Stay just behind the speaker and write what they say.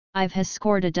IVE has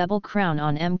scored a double crown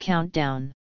on M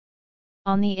Countdown.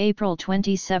 On the April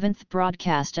 27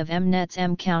 broadcast of Mnet's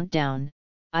M Countdown,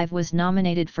 IVE was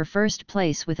nominated for first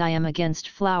place with I Am Against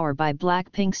Flower by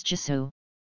BLACKPINK's Jisoo.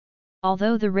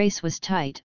 Although the race was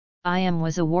tight, I Am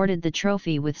was awarded the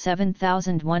trophy with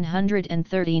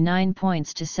 7,139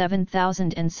 points to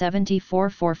 7,074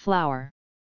 for Flower.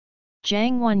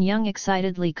 Jang Won Young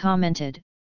excitedly commented,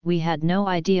 "We had no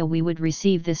idea we would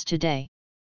receive this today.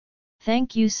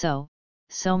 Thank you so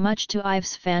much to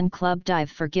IVE's fan club DIVE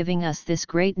for giving us this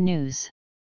great news.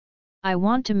 I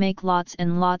want to make lots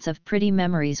and lots of pretty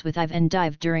memories with IVE and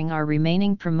DIVE during our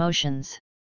remaining promotions.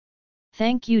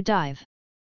 Thank you DIVE."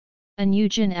 And Yu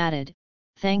Jin added,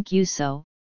 "Thank you so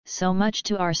much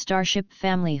to our Starship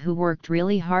family who worked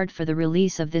really hard for the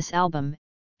release of this album,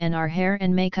 and our hair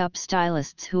and makeup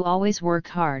stylists who always work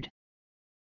hard.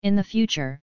 In the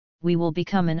future, we will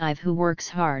become an IVE who works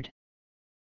hard.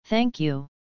 Thank you."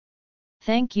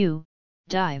 Thank you,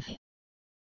 DIVE.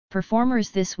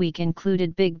 Performers this week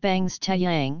included Big Bang's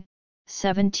Taeyang,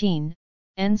 17,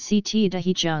 NCT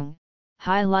DOJAEJUNG,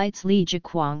 Highlights Lee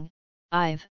Jikwang,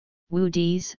 IVE,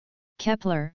 Woody's,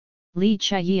 Kepler, Lee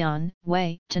Chaeyeon,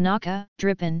 Wei, Tanaka,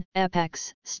 Drippin,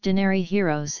 Epex, Stinary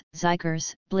Heroes,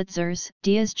 Zikers, Blitzers,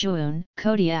 DOJAEJUNG,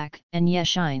 Kodiak, and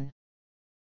Yeshine.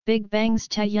 Big Bang's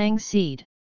Taeyang Seed.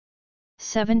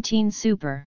 17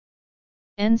 Super.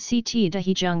 NCT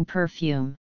DOJAEJUNG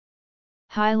Perfume.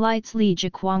 Highlights Lee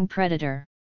Jikwang Predator.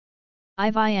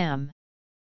 IVE I Am.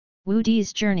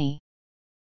 Woody's Journey.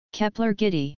 Kepler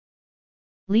Giddy.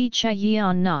 Lee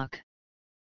Chaeyeon Knock.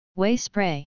 Wei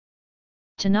Spray.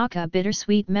 Tanaka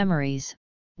Bittersweet Memories,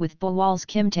 with Bawal's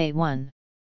Kim Tae-won.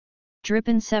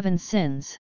 Drippin' 7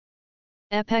 Sins.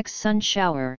 Epex Sun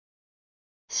Shower.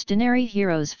 Stinary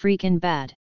Heroes Freakin'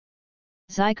 Bad.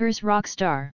 Zikers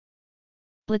Rockstar.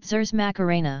 Blitzers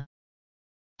Macarena.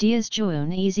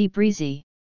 DOJAEJUNG Easy Breezy.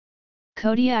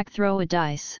 Kodiak Throw a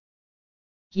Dice.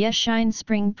 Yeshine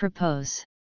Spring Propose.